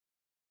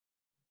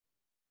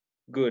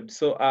Good.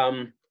 So,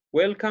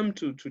 welcome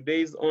to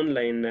today's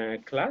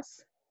online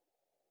class,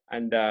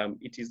 and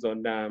it is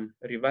on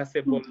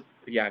reversible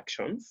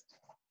reactions.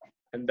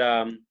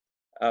 And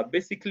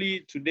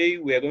basically, today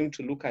we are going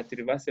to look at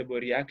reversible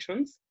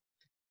reactions,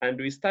 and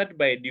we start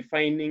by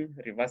defining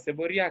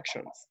reversible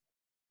reactions.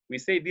 We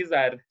say these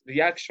are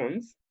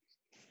reactions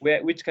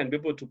which can be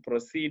able to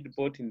proceed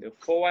both in the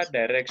forward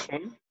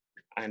direction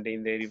and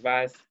in the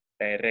reverse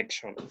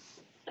direction.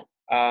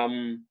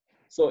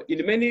 So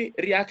in many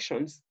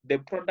reactions, the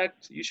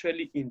product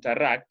usually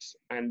interacts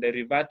and they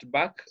revert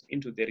back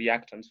into the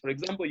reactants. For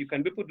example, you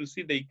can be able to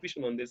see the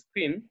equation on the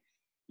screen.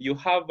 You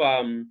have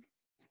a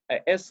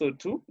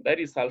SO2, that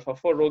is sulfur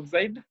 4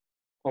 oxide,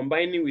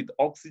 combining with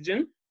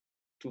oxygen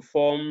to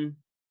form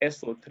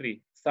SO3,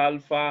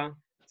 sulfur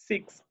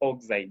 6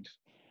 oxide.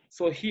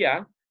 So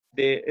here,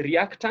 the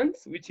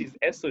reactants, which is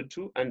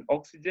SO2 and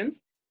oxygen,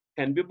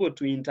 can be able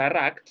to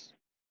interact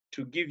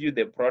to give you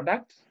the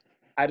product.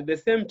 At the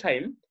same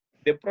time,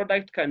 the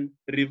product can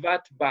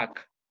revert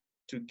back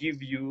to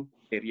give you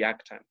the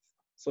reactants.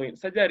 So in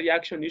such a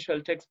reaction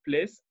usually takes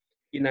place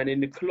in an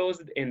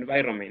enclosed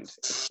environment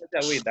in such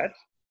a way that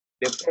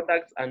the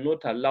products are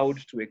not allowed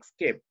to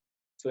escape.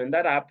 So when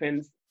that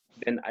happens,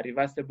 then a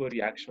reversible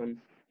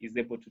reaction is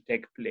able to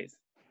take place.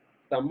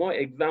 Some more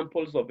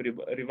examples of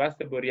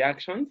reversible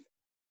reactions.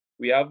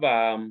 We have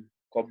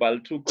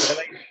cobalt-2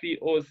 chloride,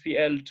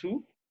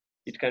 COCl2.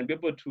 It can be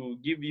able to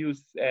give you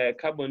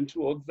carbon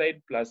 2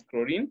 oxide plus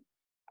chlorine.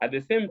 At the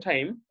same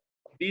time,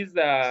 these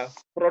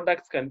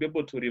products can be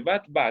able to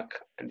revert back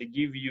and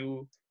give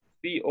you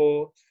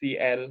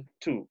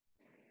COCl2.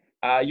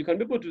 You can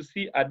be able to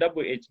see a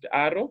double-edged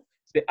arrow.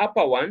 The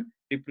upper one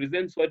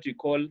represents what you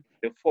call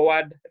the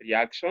forward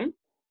reaction.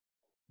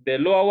 The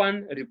lower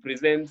one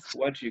represents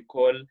what you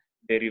call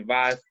the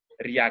reverse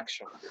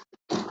reaction.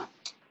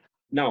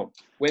 Now,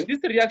 when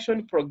this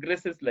reaction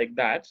progresses like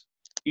that,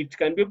 it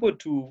can be able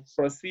to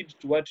proceed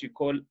to what you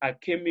call a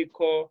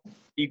chemical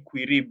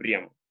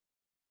equilibrium.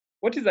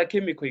 What is a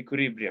chemical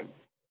equilibrium?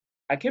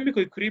 A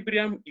chemical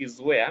equilibrium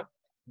is where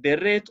the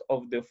rate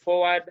of the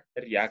forward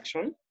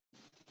reaction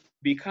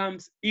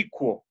becomes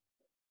equal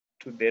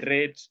to the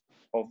rate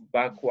of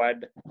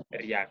backward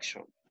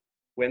reaction.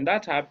 When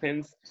that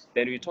happens,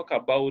 then we talk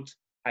about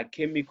a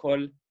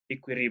chemical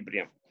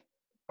equilibrium.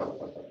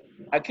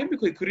 A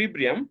chemical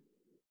equilibrium,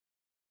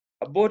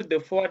 both the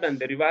forward and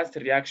the reverse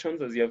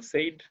reactions, as you have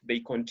said, they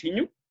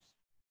continue.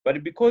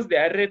 But because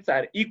their rates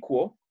are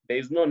equal, there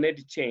is no net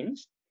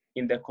change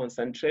in the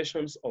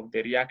concentrations of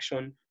the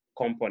reaction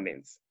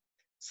components.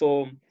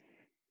 So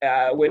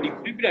when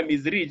equilibrium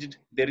is reached,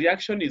 the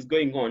reaction is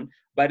going on,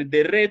 but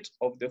the rate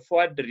of the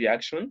forward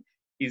reaction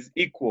is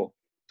equal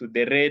to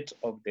the rate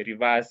of the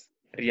reverse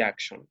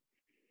reaction.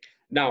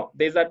 Now,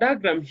 there's a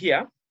diagram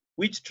here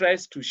which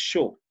tries to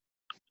show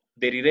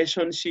the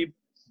relationship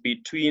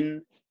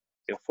between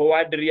the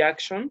forward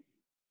reaction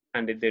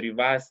and the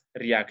reverse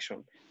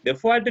reaction. The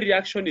forward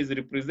reaction is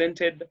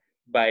represented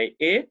by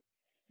A,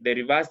 the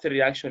reverse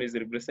reaction is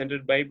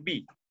represented by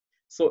B.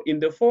 So in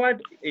the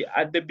forward,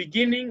 at the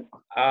beginning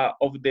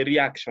of the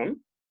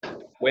reaction,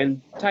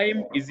 when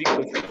time is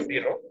equal to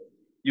 0,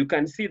 you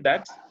can see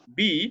that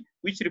B,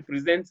 which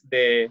represents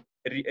the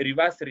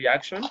reverse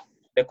reaction,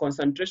 the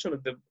concentration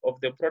of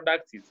the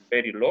product is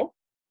very low,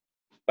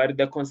 but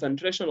the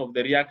concentration of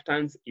the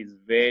reactants is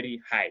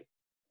very high.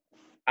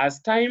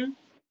 As time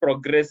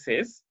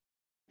progresses,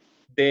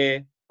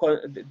 the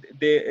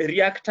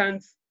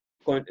reactants,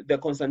 the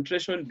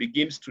concentration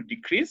begins to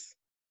decrease.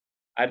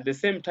 At the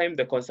same time,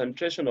 the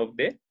concentration of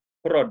the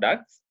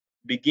products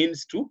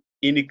begins to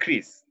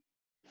increase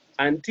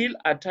until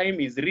a time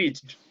is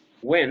reached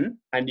when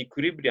an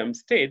equilibrium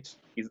state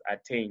is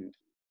attained,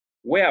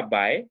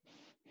 whereby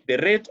the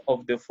rate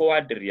of the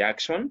forward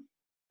reaction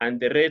and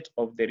the rate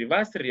of the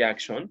reverse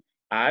reaction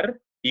are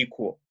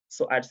equal.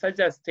 So at such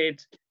a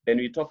state, then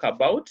we talk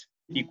about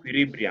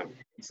equilibrium.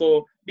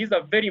 So these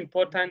are very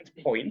important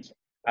points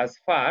as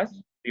far as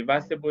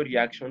reversible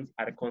reactions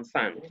are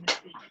concerned,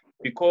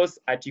 because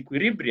at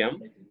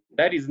equilibrium,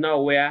 that is now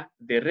where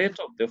the rate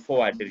of the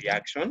forward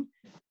reaction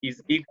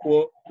is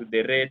equal to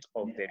the rate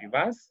of the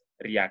reverse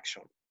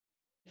reaction.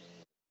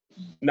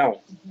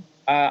 Now,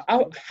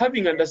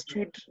 having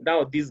understood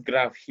now this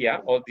graph here,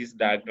 or this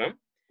diagram,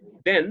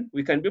 then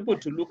we can be able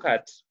to look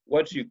at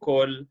what you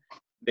call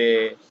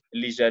the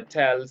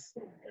Chatelier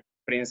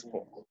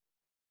principle.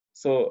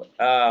 So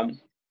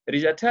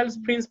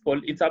Chatelier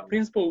principle, it's a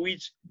principle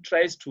which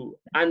tries to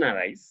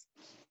analyze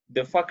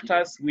the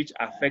factors which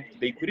affect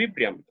the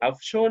equilibrium.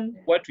 I've shown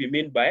what we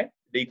mean by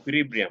the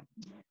equilibrium.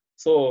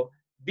 So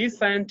this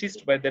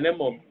scientist by the name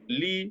of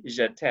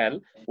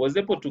Chatelier was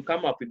able to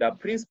come up with a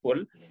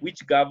principle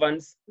which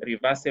governs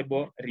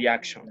reversible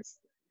reactions.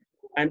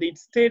 And it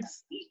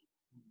states,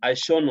 as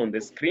shown on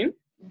the screen,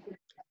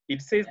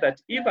 it says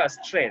that if a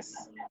stress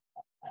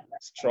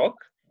stroke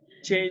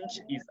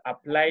change is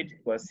applied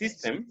to a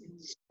system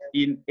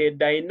in a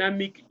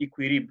dynamic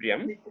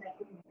equilibrium,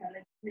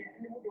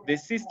 the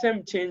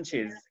system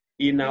changes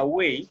in a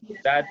way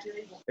that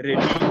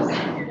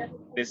reduces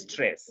the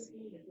stress.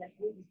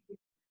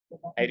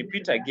 I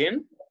repeat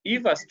again,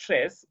 if a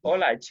stress or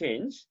a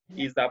change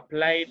is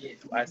applied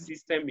to a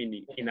system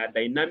in a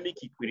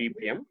dynamic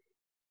equilibrium,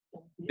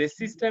 the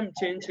system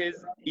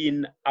changes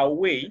in a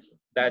way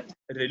that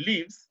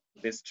relieves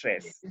the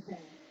stress.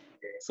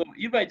 So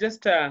if I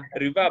just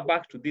revert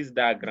back to this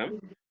diagram,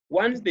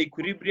 once the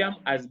equilibrium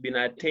has been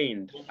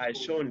attained, as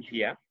shown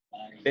here,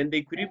 then the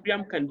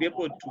equilibrium can be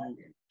able to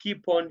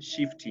keep on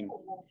shifting.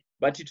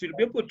 But it will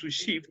be able to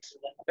shift.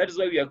 That is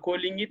why we are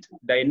calling it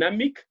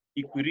dynamic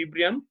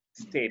equilibrium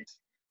state.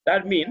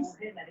 That means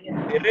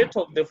the rate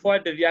of the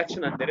forward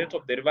reaction and the rate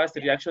of the reverse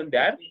reaction, they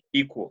are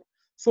equal.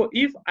 So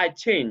if a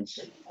change,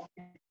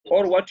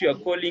 or what you are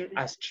calling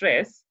a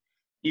stress,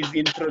 is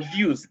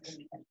introduced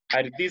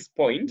at this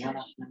point,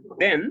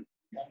 then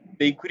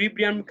the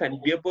equilibrium can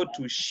be able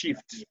to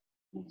shift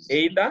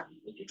either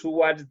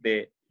towards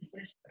the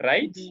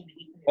right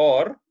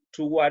or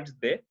towards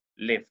the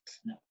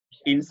left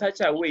in such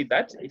a way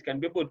that it can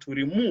be able to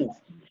remove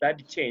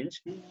that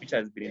change which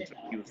has been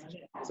introduced.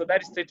 So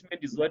that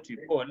statement is what we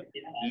call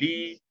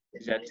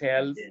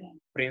Lee-Jatel's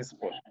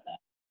principle.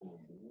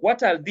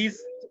 What are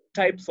these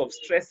types of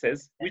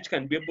stresses which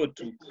can be able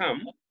to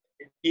come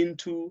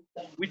into,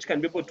 which can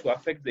be able to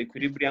affect the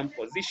equilibrium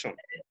position?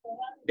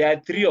 There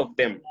are three of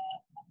them.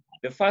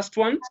 The first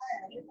one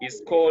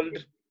is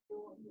called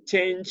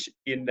change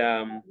in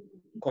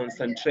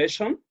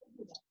concentration.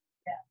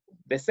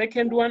 The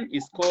second one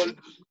is called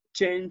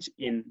change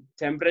in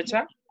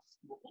temperature.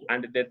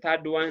 And the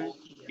third one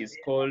is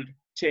called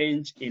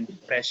change in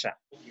pressure.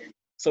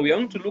 So we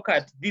want to look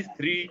at these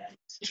three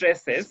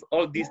stresses,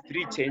 or these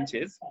three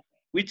changes,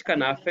 which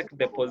can affect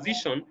the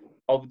position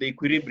of the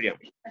equilibrium.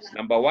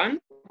 Number one,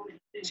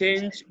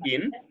 change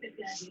in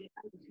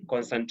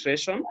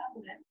concentration.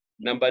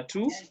 Number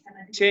two,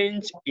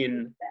 change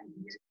in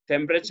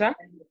temperature.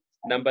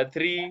 Number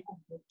three,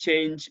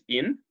 change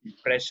in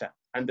pressure.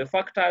 And the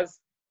factors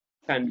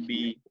can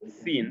be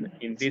seen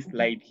in this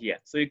slide here.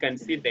 So you can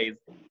see there is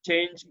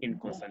change in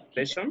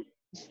concentration.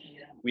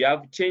 We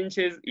have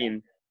changes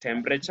in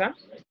temperature.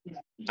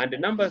 And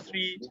number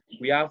three,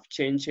 we have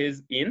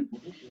changes in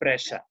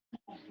pressure.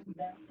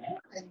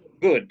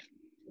 Good.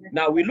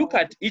 Now we look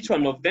at each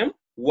one of them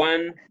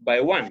one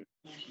by one.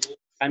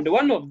 And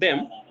one of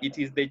them, it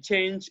is the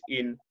change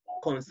in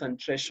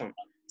concentration.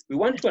 We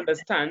want to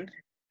understand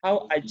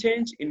how a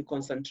change in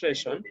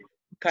concentration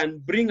can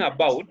bring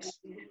about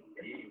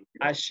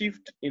a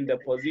shift in the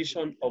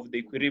position of the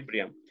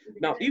equilibrium.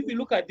 Now, if you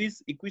look at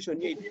this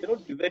equation here, it may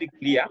not be very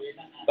clear,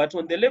 but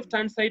on the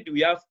left-hand side,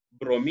 we have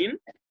bromine,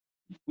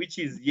 which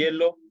is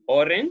yellow,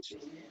 orange,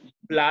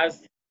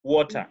 plus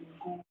water.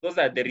 Those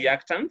are the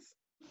reactants.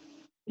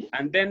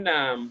 And then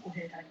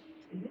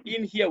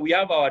in here, we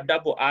have our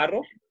double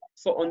arrow.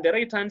 So on the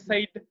right-hand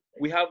side,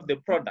 we have the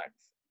products.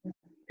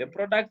 The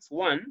products,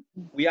 one,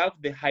 we have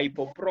the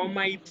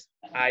hypobromite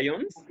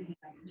ions.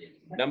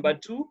 Number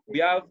two, we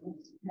have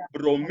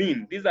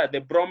bromine. These are the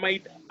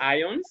bromide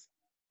ions.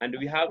 And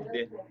we have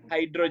the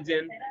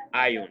hydrogen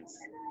ions.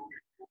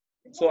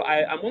 So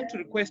I'm going to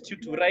request you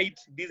to write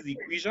this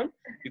equation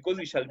because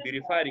we shall be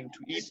referring to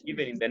it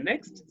even in the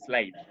next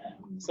slide.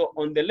 So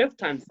on the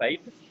left-hand side,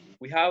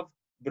 we have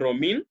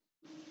bromine,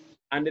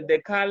 and the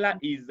color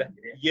is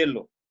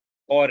yellow,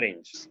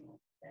 orange.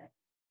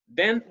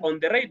 Then on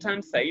the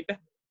right-hand side,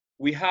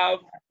 we have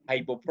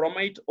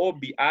hypobromite, or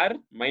Br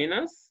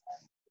minus,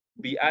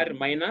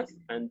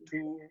 and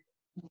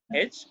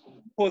 2H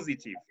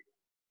positive.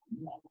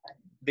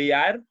 They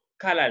are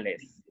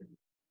colorless,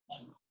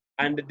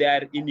 and they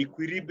are in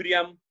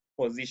equilibrium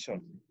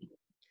position.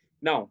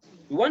 Now,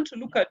 we want to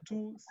look at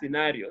two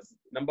scenarios.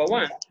 Number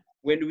one,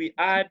 when we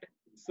add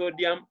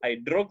sodium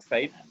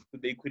hydroxide to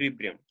the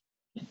equilibrium.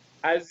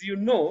 As you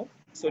know,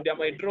 sodium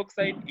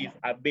hydroxide is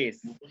a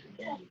base.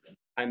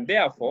 And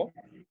therefore,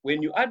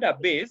 when you add a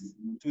base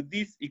to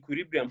this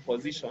equilibrium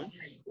position,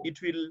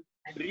 it will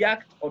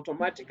react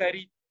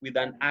automatically with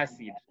an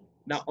acid.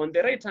 Now, on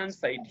the right-hand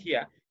side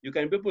here, you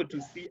can be able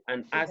to see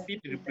an acid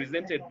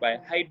represented by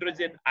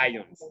hydrogen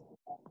ions.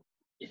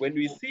 When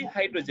we see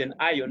hydrogen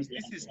ions,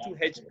 this is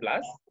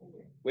 2H+.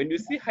 When you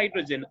see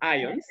hydrogen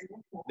ions,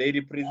 they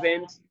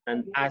represent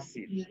an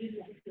acid.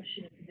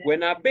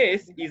 When a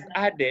base is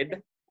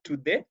added to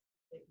the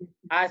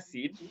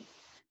acid,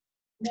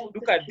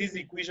 look at this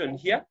equation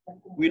here.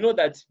 We know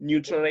that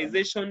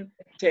neutralization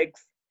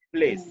takes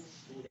place,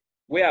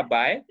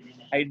 whereby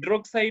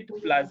hydroxide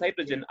plus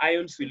hydrogen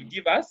ions will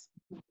give us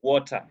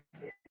water.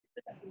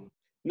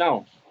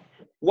 Now,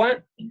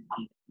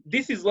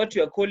 this is what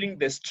you are calling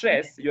the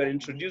stress you are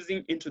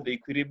introducing into the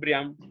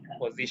equilibrium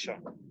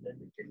position.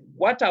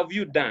 What have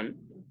you done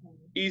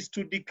is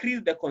to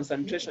decrease the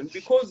concentration,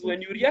 because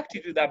when you react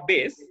it with a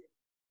base,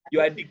 you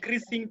are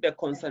decreasing the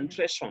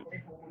concentration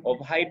of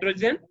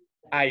hydrogen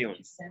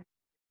ions.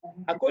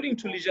 According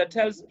to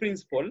Lee-Jatel's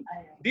principle,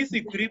 this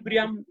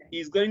equilibrium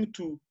is going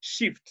to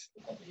shift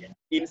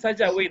in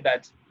such a way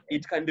that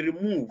it can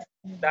remove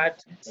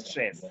that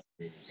stress.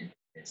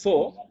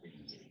 So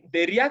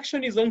the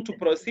reaction is going to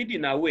proceed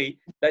in a way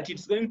that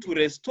it's going to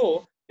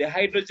restore the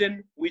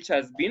hydrogen which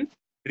has been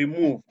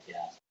removed.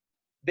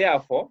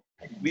 Therefore,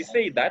 we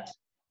say that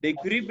the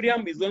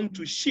equilibrium is going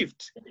to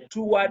shift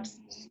towards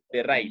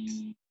the right,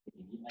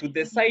 to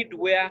the side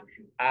where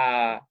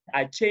a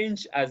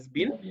change has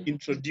been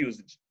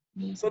introduced,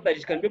 so that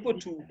it can be able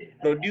to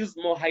produce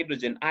more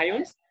hydrogen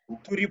ions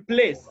to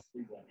replace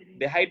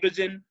the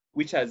hydrogen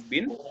which has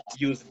been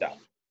used up.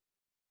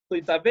 So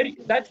it's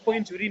that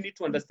point you really need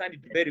to understand it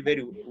very,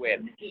 very well.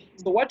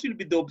 So what will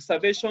be the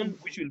observation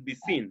which will be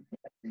seen?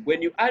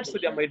 When you add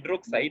sodium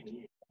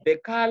hydroxide, the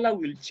color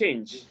will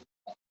change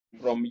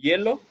from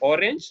yellow,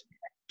 orange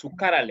to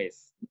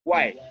colorless.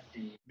 Why?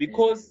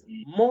 Because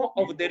more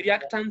of the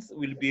reactants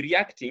will be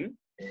reacting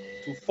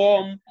to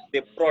form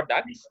the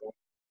product,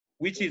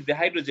 which is the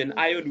hydrogen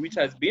ion which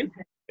has been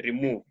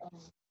removed.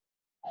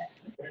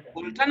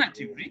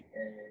 Alternatively,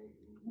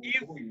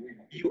 if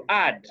you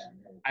add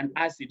an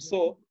acid,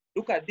 so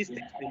look at this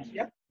statement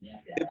here,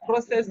 the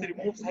process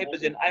removes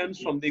hydrogen ions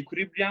from the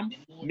equilibrium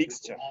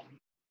mixture.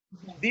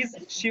 This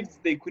shifts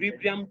the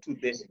equilibrium to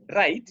the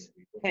right,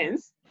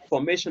 hence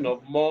formation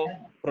of more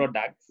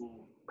products.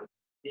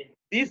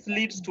 This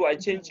leads to a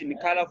change in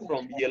color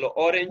from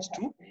yellow-orange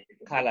to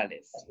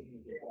colorless.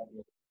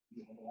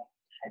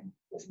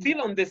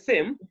 Still on the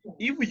same,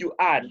 if you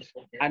add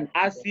an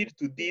acid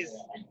to this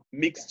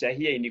mixture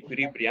here in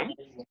equilibrium,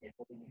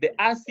 the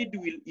acid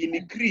will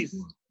increase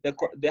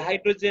the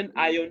hydrogen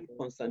ion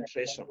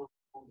concentration.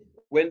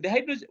 When the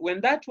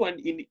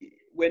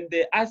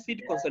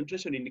acid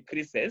concentration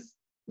increases,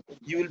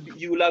 you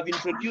will have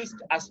introduced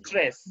a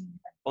stress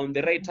on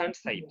the right-hand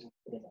side.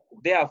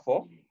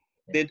 Therefore,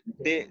 the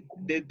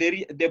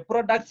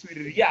products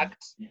will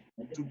react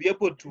to be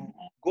able to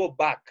go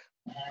back,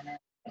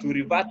 to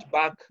revert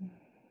back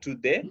to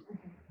the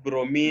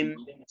bromine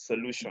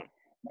solution.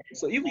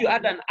 So if you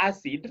add an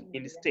acid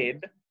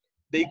instead,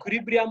 the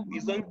equilibrium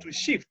is going to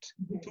shift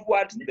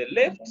towards the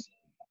left,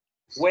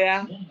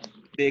 where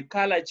the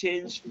color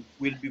change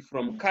will be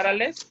from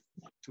colorless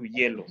to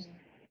yellow.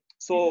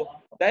 So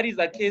that is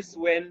a case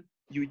when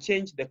you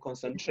change the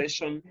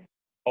concentration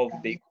of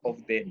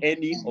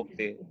any of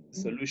the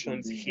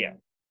solutions here.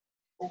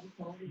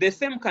 The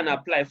same can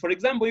apply. For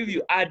example, if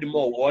you add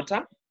more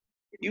water,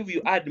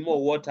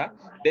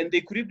 then the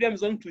equilibrium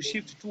is going to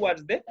shift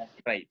towards the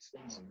right.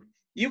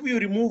 If you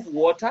remove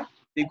water,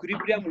 the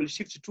equilibrium will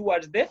shift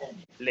towards the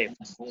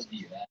left,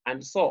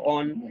 and so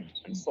on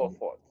and so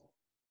forth.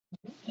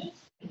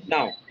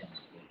 Now,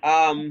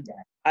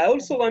 I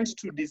also want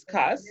to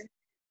discuss,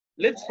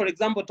 let's, for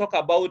example, talk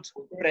about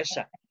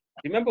pressure.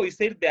 Remember, we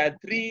said there are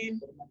three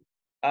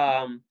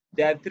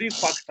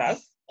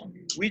factors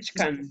which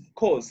can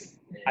cause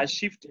a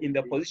shift in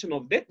the position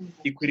of the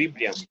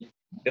equilibrium.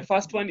 The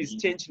first one is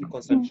change in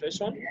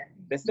concentration.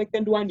 The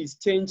second one is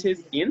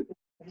changes in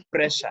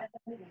pressure.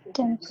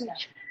 Temperature.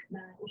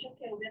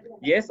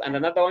 Yes, and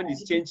another one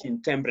is change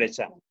in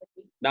temperature.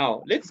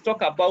 Now, let's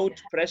talk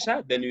about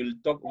pressure, then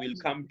we'll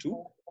come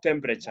to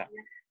temperature.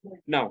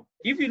 Now,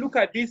 if you look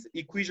at this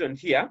equation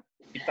here,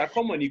 it's a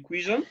common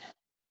equation.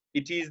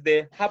 It is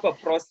the Haber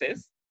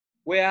process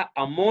where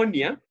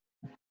ammonia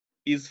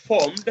is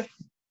formed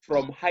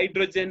from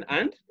hydrogen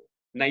and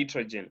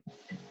nitrogen.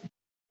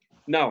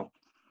 Now,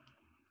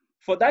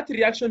 for that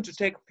reaction to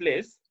take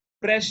place,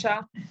 pressure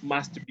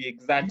must be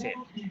exerted.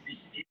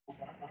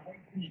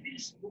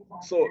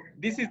 So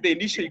this is the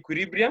initial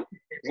equilibrium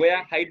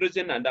where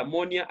hydrogen and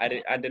ammonia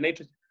and the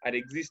nitrogen are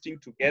existing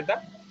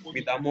together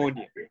with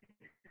ammonia.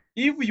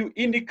 If you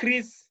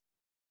increase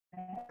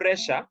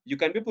pressure, you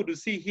can be able to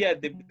see here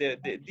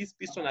this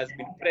piston has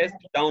been pressed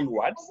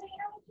downwards,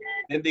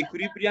 then the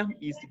equilibrium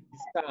is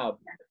disturbed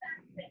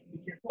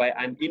by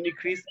an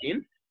increase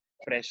in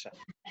pressure.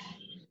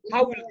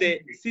 How will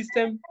the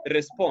system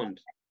respond?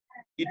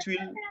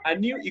 A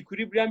new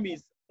equilibrium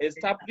is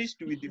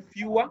established with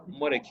fewer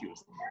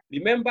molecules.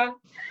 Remember,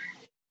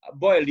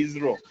 Boyle's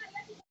law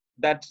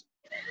that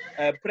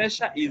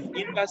pressure is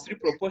inversely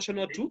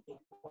proportional to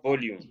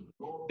volume.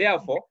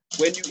 Therefore,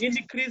 when you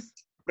increase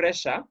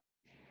pressure,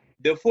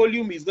 the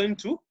volume is going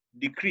to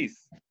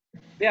decrease.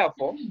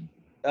 Therefore,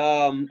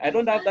 I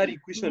don't have that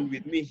equation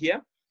with me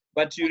here,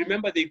 but you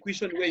remember the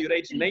equation where you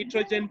write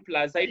nitrogen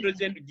plus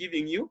hydrogen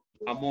giving you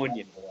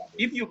ammonia.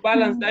 If you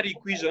balance that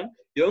equation,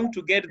 you're going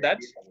to get that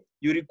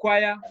you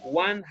require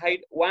one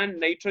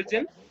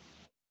nitrogen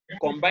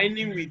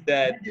combining with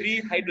the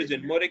 3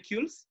 hydrogen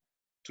molecules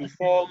to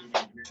form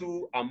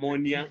 2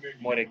 ammonia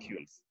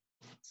molecules.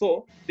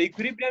 So the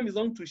equilibrium is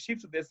going to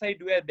shift to the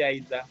side where there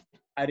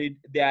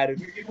are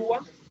fewer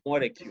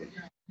molecules.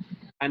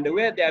 And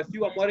where there are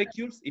fewer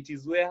molecules, it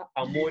is where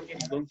ammonia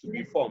is going to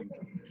be formed.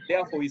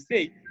 Therefore, we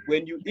say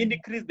when you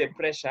increase the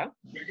pressure,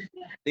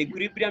 the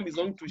equilibrium is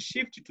going to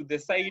shift to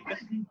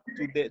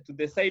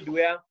the side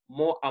where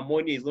more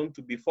ammonia is going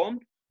to be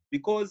formed,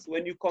 because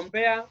when you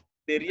compare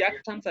the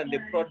reactants and the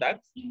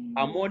products,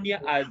 ammonia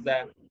has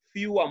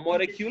fewer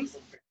molecules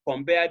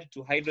compared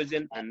to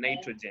hydrogen and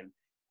nitrogen.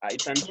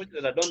 It's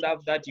unfortunate I don't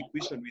have that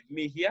equation with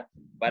me here,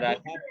 but I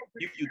hope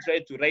if you try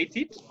to write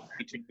it,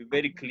 it will be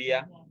very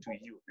clear to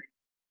you.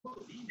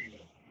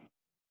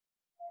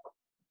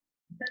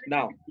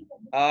 Now,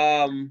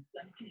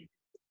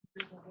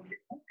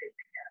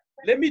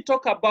 let me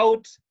talk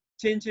about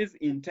changes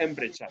in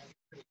temperature.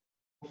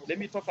 Let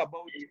me talk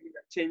about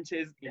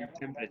changes in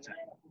temperature.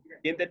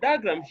 In the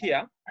diagram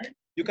here,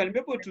 you can be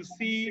able to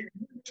see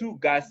two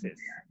gases.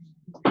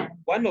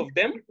 One of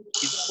them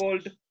is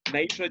called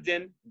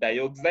nitrogen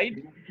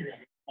dioxide.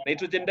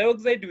 Nitrogen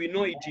dioxide, we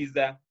know it is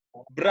a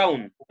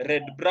brown,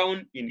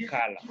 red-brown in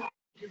color.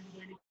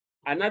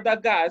 Another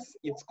gas,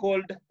 it's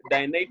called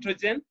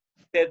dinitrogen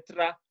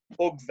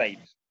tetraoxide,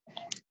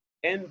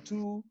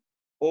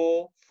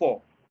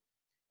 N2O4.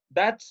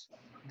 That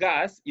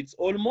gas, it's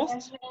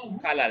almost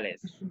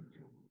colorless.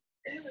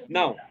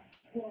 Now,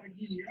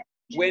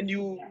 when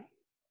you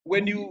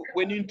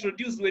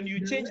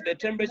change the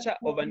temperature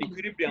of an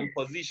equilibrium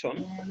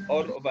position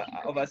or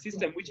of a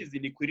system which is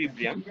in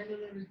equilibrium,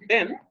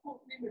 then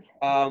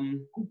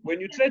when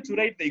you try to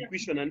write the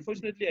equation,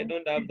 unfortunately I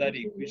don't have that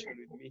equation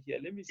with me here.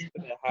 Let me see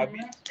if I have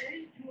it.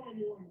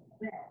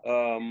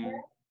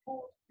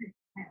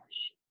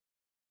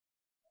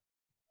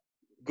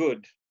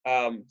 Good.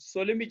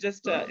 So let me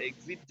just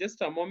exit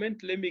just a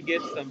moment. Let me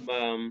get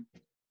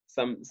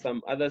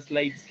some other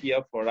slides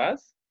here for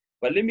us.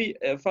 But let me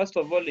first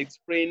of all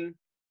explain.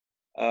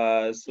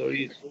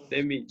 Sorry,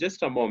 let me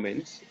just a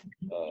moment.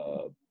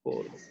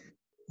 Pause.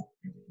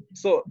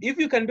 So if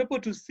you can be able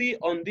to see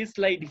on this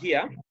slide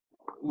here,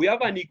 we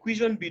have an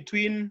equation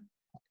between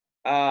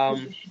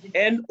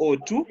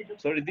NO2.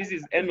 Sorry, this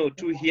is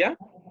NO2 here,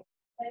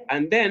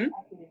 and then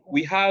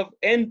we have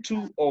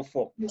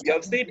N2O4. We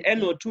have said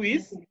NO2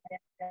 is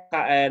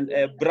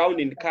brown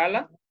in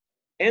color.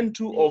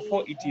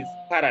 N2O4, it is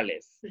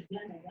colorless.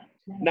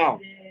 Now,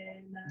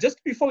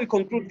 just before we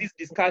conclude this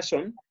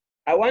discussion,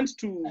 I want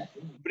to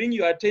bring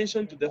your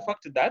attention to the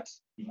fact that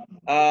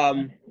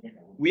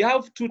we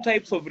have two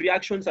types of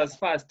reactions as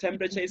far as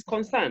temperature is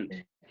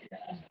concerned.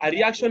 A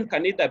reaction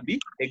can either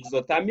be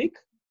exothermic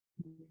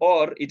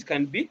or it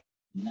can be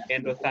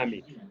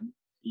endothermic.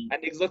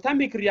 An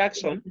exothermic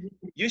reaction,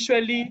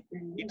 usually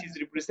it is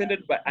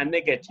represented by a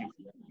negative,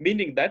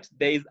 meaning that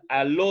there is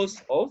a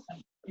loss of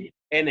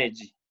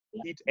energy,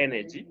 heat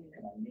energy.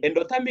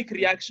 Endothermic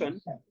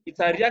reaction, it's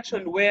a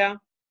reaction where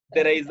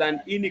there is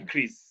an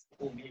increase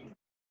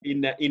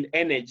in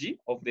energy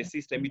of the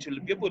system. It will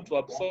be able to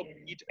absorb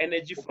heat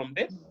energy from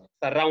the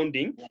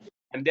surrounding,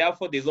 and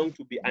therefore there's going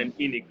to be an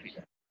increase.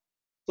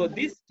 So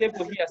this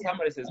table here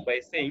summarizes by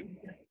saying,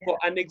 for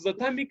an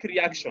exothermic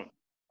reaction,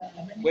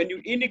 when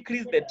you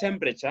increase the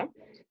temperature,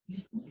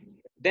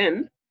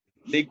 then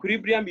the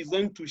equilibrium is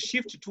going to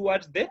shift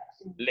towards the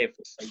left.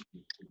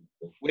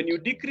 When you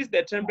decrease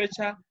the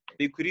temperature,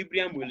 the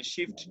equilibrium will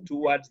shift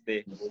towards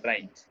the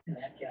right.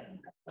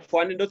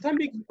 For an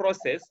endothermic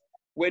process,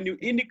 when you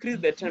increase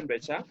the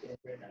temperature,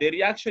 the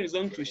reaction is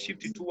going to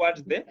shift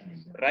towards the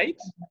right.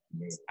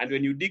 And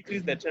when you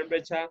decrease the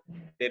temperature,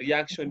 the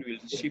reaction will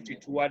shift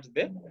towards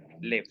the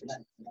left.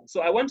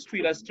 So I want to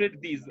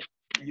illustrate this.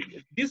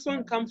 This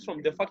one comes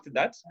from the fact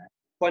that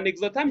for an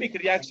exothermic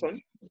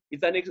reaction,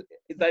 it's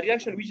a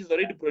reaction which is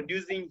already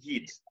producing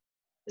heat.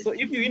 So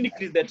if you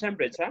increase the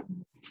temperature,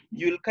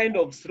 you'll kind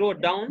of slow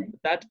down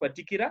that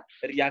particular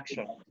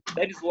reaction.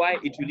 That is why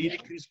it will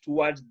increase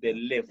towards the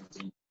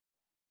left.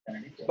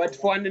 But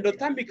for an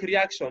endothermic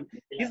reaction,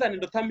 this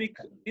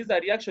is a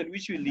reaction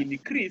which will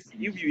increase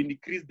if you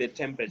increase the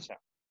temperature.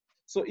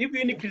 So if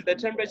you increase the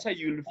temperature,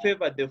 you will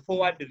favor the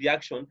forward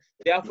reaction.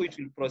 Therefore, it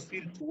will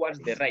proceed towards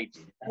the right.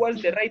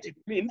 Towards the right, it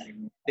means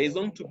there is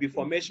going to be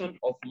formation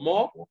of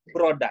more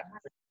product.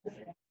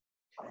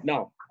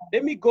 Now,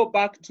 let me go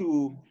back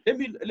to,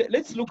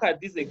 let's look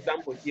at this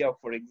example here.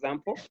 For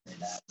example,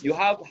 you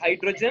have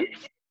hydrogen.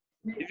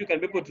 If you can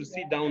be able to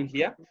see down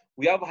here,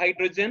 we have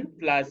hydrogen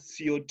plus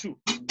CO2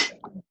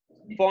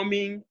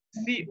 forming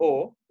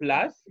CO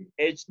plus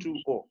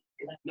H2O.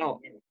 Now,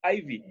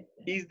 Ivy,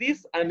 is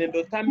this an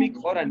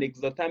endothermic or an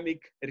exothermic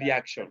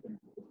reaction?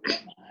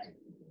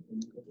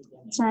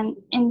 It's an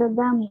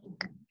endothermic.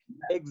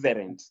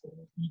 Excellent.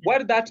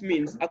 What that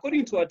means,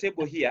 according to our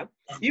table here,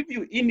 if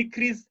you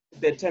increase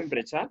the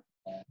temperature,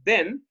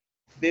 then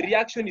the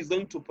reaction is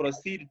going to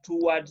proceed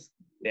towards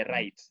the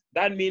right.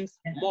 That means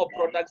more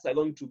products are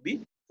going to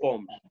be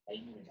formed.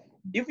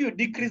 If you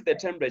decrease the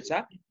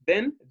temperature,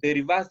 then the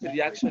reverse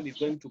reaction is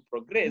going to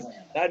progress.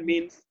 That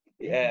means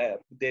the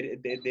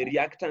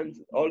reactants,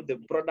 all the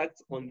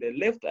products on the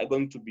left are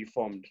going to be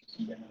formed.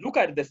 Look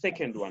at the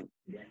second one.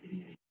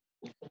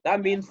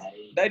 That means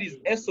that is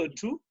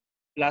SO2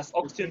 plus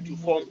oxygen to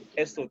form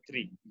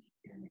SO3.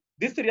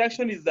 This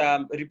reaction is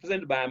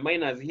represented by a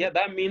minus here.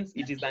 That means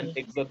it is an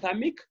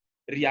exothermic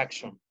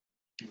reaction.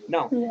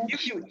 Now,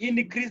 if you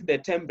increase the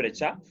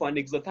temperature for an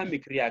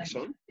exothermic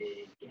reaction,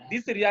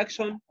 this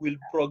reaction will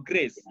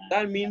progress.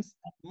 That means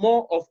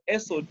more of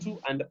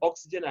SO2 and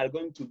oxygen are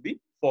going to be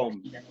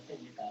formed.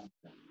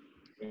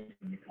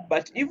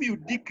 But if you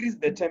decrease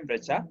the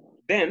temperature,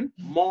 then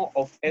more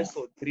of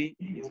SO3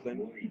 is going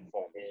to be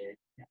formed.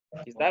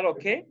 Is that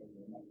okay?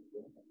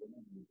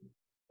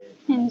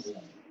 Yes.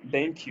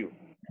 Thank you.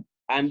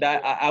 And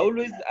I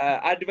always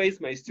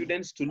advise my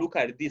students to look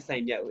at this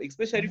sign,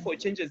 especially for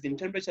changes in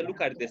temperature.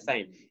 Look at the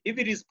sign. If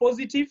it is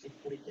positive,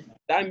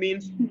 that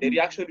means the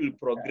reaction will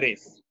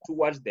progress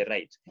towards the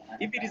right.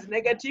 If it is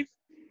negative,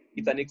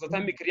 it's an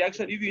exothermic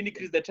reaction. If you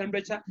increase the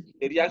temperature,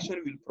 the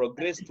reaction will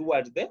progress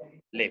towards the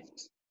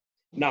left.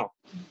 Now,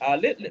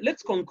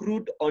 let's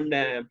conclude on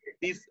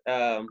this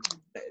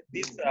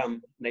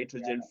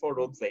nitrogen 4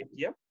 oxide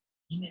here.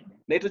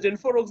 Nitrogen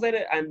 4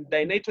 oxide and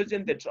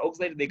dinitrogen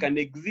tetraoxide, they can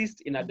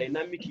exist in a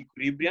dynamic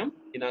equilibrium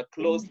in a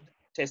closed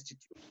test tube.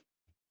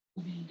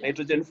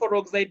 Nitrogen 4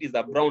 oxide is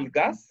a brown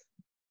gas.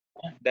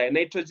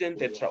 Dinitrogen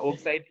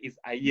tetraoxide is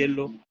a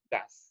yellow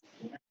gas.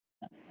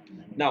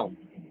 Now,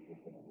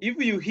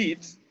 if you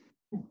heat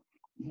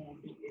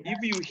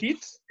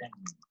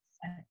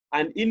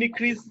and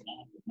increase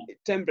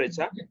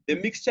temperature, the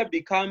mixture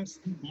becomes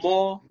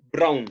more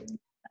brown.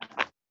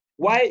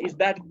 Why is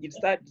that? It's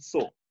that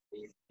so.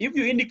 If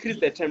you increase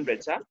the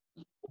temperature,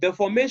 the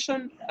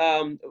formation,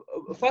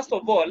 first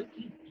of all,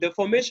 the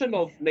formation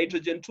of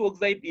nitrogen 2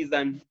 oxide is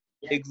an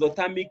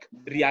exothermic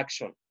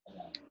reaction.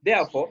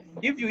 Therefore,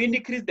 if you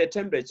increase the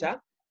temperature,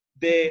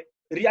 the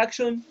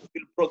reaction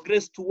will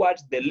progress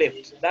towards the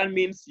left. That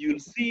means you'll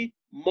see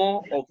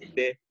more of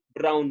the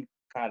brown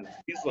color,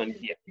 this one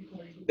here.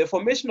 The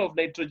formation of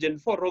nitrogen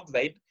 4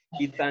 oxide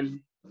is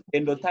an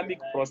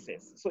endothermic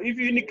process. So if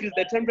you increase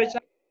the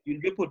temperature,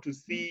 you'll be able to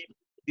see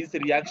this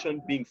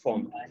reaction being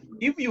formed.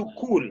 If you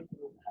cool,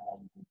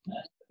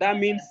 that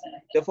means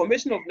the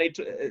formation of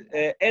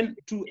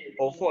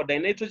N2O4,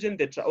 dinitrogen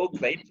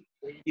tetraoxide,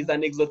 is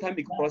an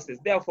exothermic process.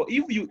 Therefore,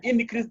 if you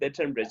increase the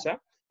temperature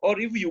or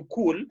if you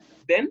cool,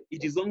 then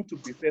it is going to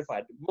be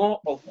favored.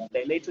 More of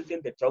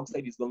dinitrogen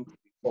tetraoxide is going to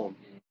be formed.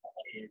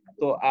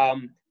 So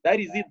that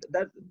is it.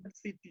 That's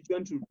it. You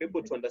want to be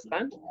able to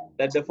understand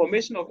that the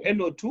formation of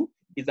NO2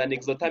 is an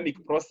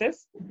exothermic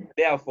process.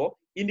 Therefore,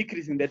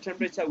 increasing the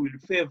temperature will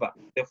favor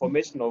the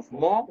formation of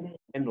more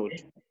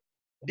NO2.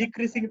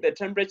 Decreasing the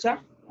temperature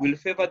will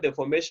favor the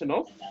formation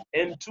of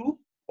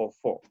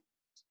N2O4.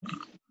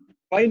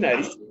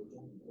 Finally,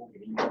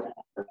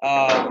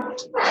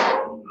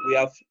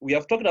 we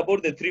have talked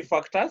about the three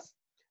factors.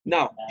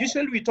 Now,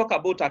 usually we talk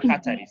about a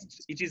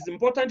catalyst. It is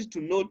important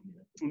to note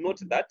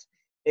that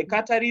a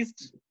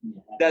catalyst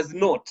does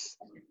not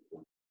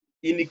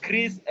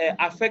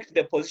affect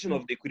the position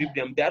of the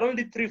equilibrium. There are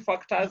only three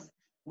factors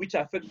which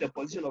affect the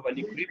position of an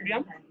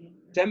equilibrium: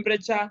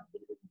 temperature,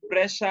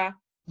 pressure,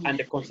 and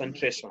the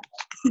concentration.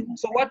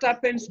 So what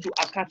happens to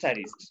a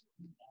catalyst?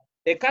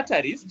 A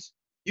catalyst,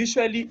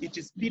 usually it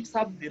speeds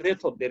up the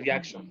rate of the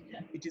reaction.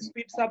 It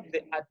speeds up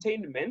the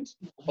attainment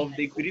of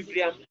the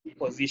equilibrium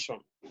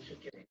position.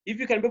 If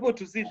you can be able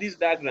to see this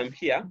diagram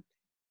here,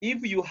 if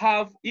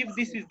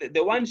this is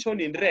the one shown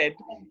in red,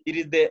 it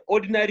is the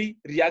ordinary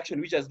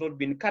reaction which has not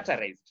been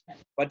catalyzed.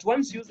 But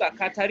once you use a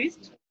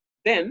catalyst,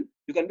 then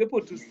you can be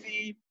able to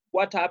see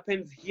what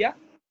happens here.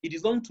 It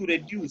is going to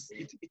reduce,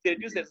 it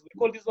reduces, we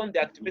call this one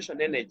the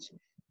activation energy,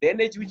 the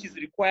energy which is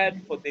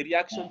required for the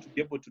reaction to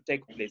be able to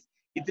take place.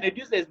 It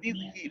reduces this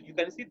hill. You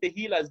can see the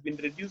hill has been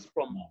reduced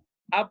from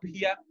up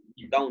here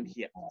down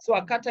here. So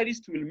a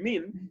catalyst will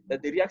mean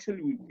that the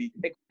reaction will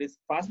take place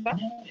faster,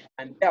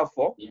 and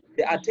therefore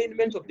the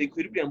attainment of the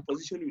equilibrium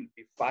position will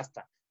be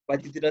faster.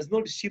 But it does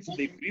not shift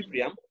the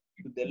equilibrium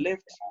to the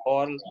left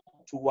or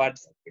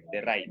towards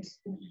the right.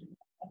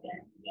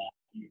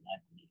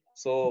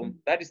 So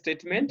that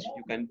statement,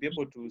 you can be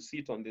able to see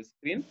it on the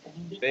screen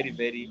very,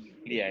 very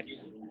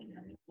clearly.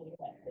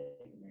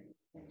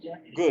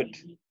 Good.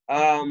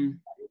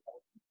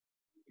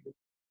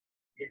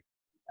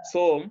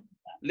 So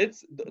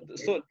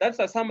that's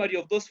a summary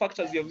of those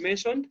factors you have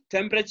mentioned: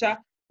 temperature,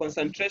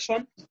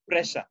 concentration,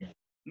 pressure.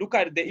 Look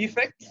at the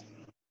effects.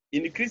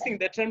 Increasing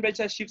the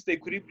temperature shifts the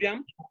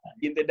equilibrium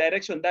in the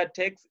direction that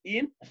takes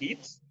in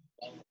heat.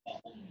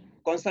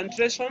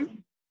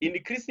 Concentration,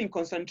 increasing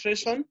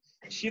concentration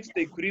shifts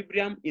the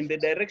equilibrium in the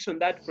direction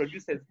that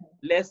produces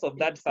less of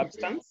that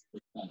substance.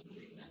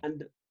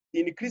 And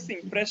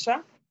increasing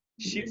pressure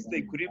shifts the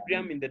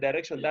equilibrium in the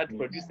direction that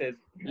produces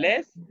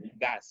less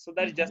gas. So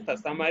that is just a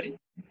summary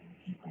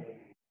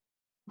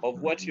of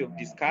what you've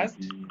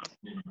discussed.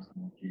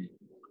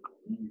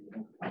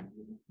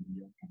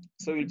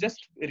 So we'll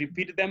just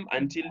repeat them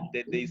until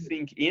they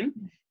sink in.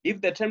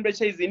 If the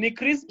temperature is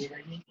increased,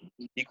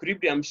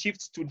 equilibrium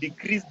shifts to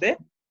decrease the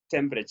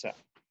temperature.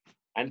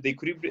 And the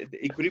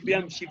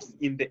equilibrium shifts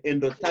in the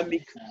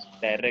endothermic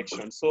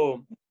direction.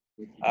 So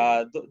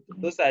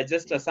those are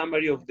just a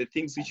summary of the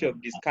things which you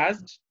have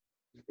discussed.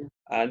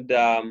 And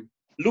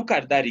look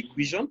at that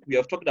equation. We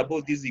have talked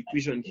about this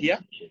equation here,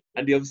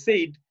 and we have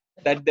said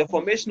that the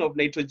formation of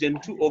nitrogen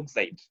 2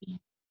 oxide,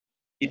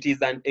 it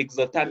is an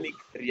exothermic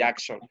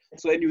reaction.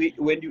 So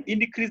when you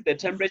increase the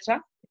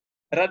temperature,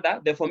 rather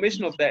the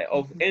formation of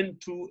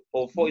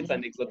N2O4 is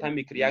an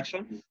exothermic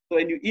reaction. So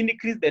when you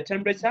increase the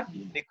temperature,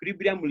 the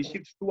equilibrium will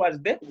shift towards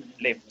the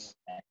left.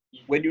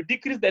 When you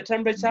decrease the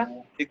temperature,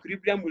 the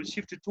equilibrium will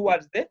shift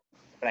towards the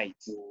right.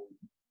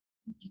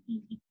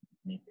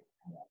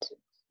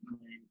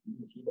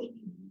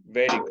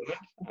 Very good.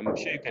 I'm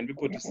sure you can be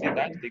able to see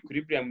that. The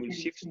equilibrium will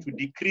shift to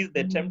decrease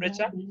the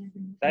temperature.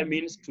 That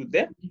means to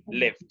the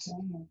left.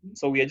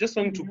 So we are just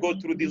going to go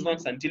through these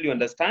ones until you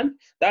understand.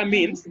 That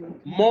means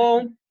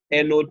more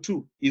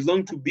NO2 is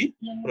going to be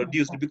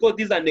produced because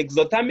this is an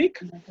exothermic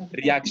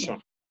reaction.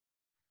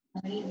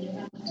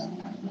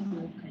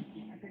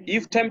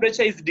 If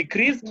temperature is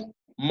decreased,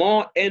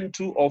 more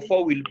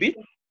N2O4 will be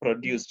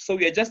produced. So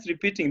we are just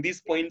repeating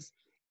these points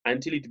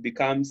until it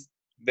becomes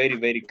very,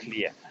 very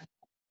clear.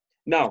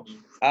 Now,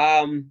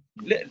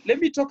 let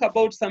me talk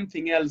about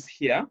something else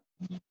here.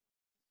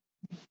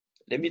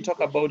 Let me talk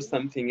about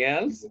something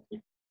else.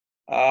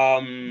 We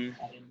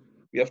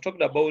have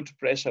talked about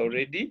pressure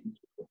already,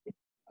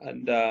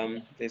 and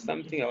there's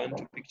something I want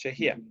to picture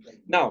here.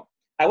 Now,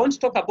 I want to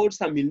talk about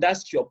some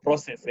industrial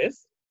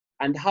processes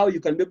and how you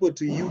can be able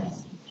to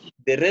use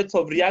the rates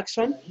of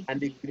reaction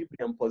and the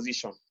equilibrium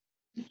position.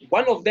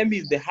 One of them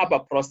is the Haber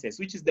process,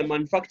 which is the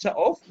manufacture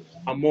of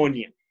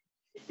ammonia.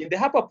 In the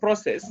Haber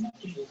process,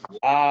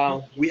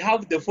 we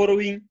have the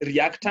following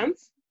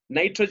reactants,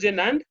 nitrogen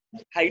and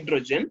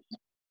hydrogen,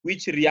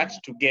 which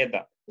react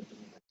together.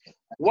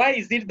 Why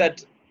is it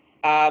that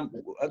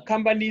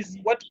companies,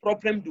 what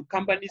problem do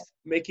companies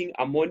making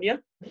ammonia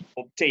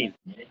obtain?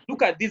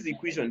 Look at this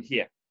equation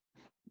here.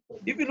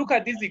 If you look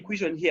at this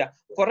equation here,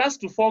 for us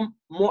to form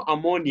more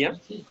ammonia,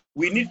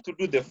 we need to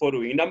do the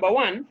following. Number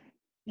one,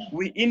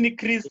 we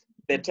increase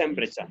the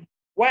temperature.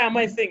 Why am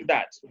I saying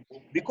that?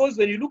 Because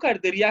when you look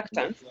at the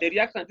reactants,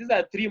 these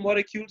are 3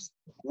 molecules,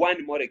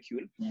 1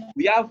 molecule.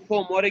 We have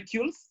 4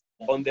 molecules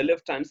on the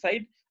left-hand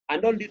side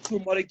and only 2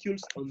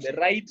 molecules on the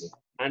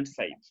right-hand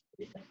side.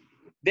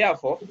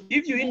 Therefore,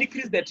 if you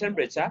increase the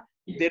temperature,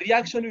 the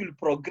reaction will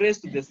progress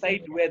to the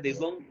side where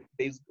there's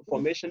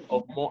formation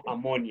of more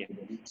ammonia.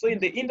 So in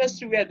the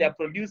industry where they're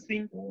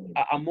producing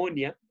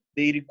ammonia,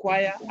 they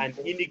require an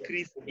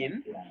increase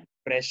in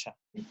pressure.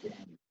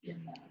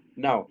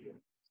 Now,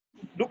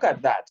 look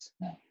at that.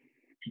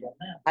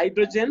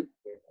 Hydrogen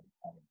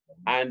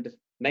and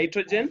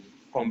nitrogen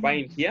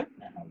combined here.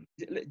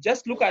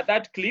 Just look at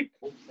that clip.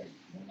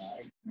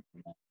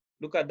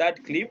 Look at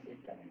that clip.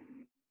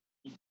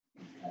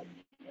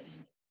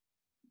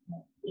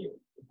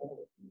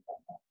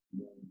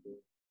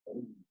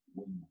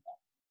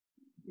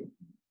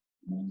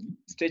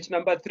 Stage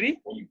number 3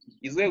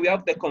 is where we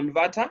have the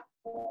converter.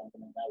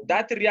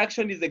 That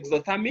reaction is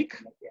exothermic.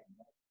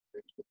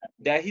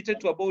 They are heated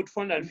to about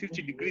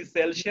 450 degrees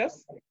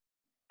Celsius.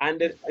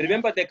 And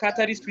remember, the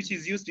catalyst which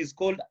is used is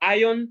called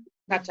ion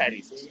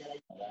catalyst.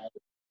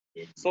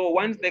 So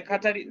once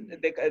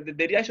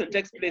the reaction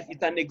takes place,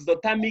 it's an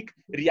exothermic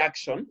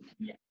reaction.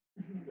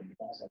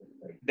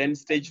 Then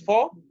stage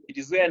 4, it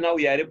is where now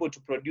we are able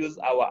to produce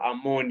our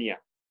ammonia.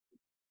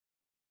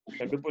 You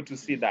can be able to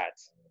see that.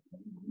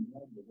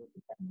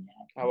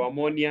 Our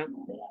ammonia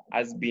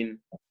has been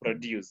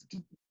produced.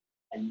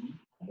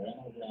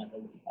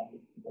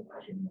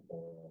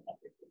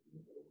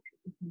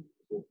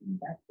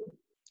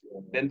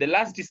 Then the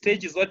last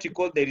stage is what we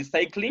call the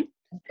recycling.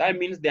 That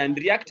means the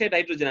unreacted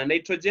hydrogen and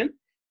nitrogen,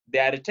 they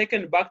are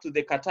taken back to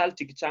the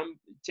catalytic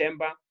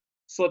chamber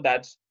so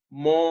that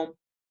more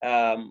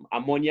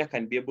ammonia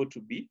can be able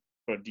to be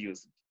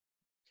produced.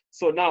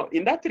 So now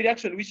in that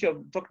reaction which you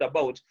have talked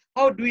about,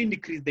 how do we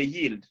increase the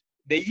yield?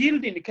 The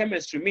yield in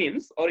chemistry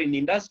means, or in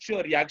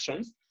industrial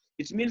reactions,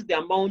 it means the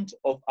amount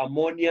of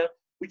ammonia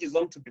which is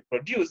going to be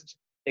produced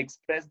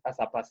expressed as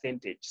a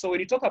percentage. So when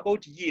you talk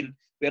about yield,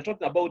 we are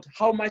talking about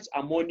how much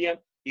ammonia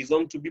is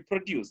going to be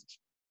produced.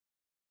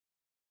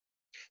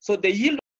 So the yield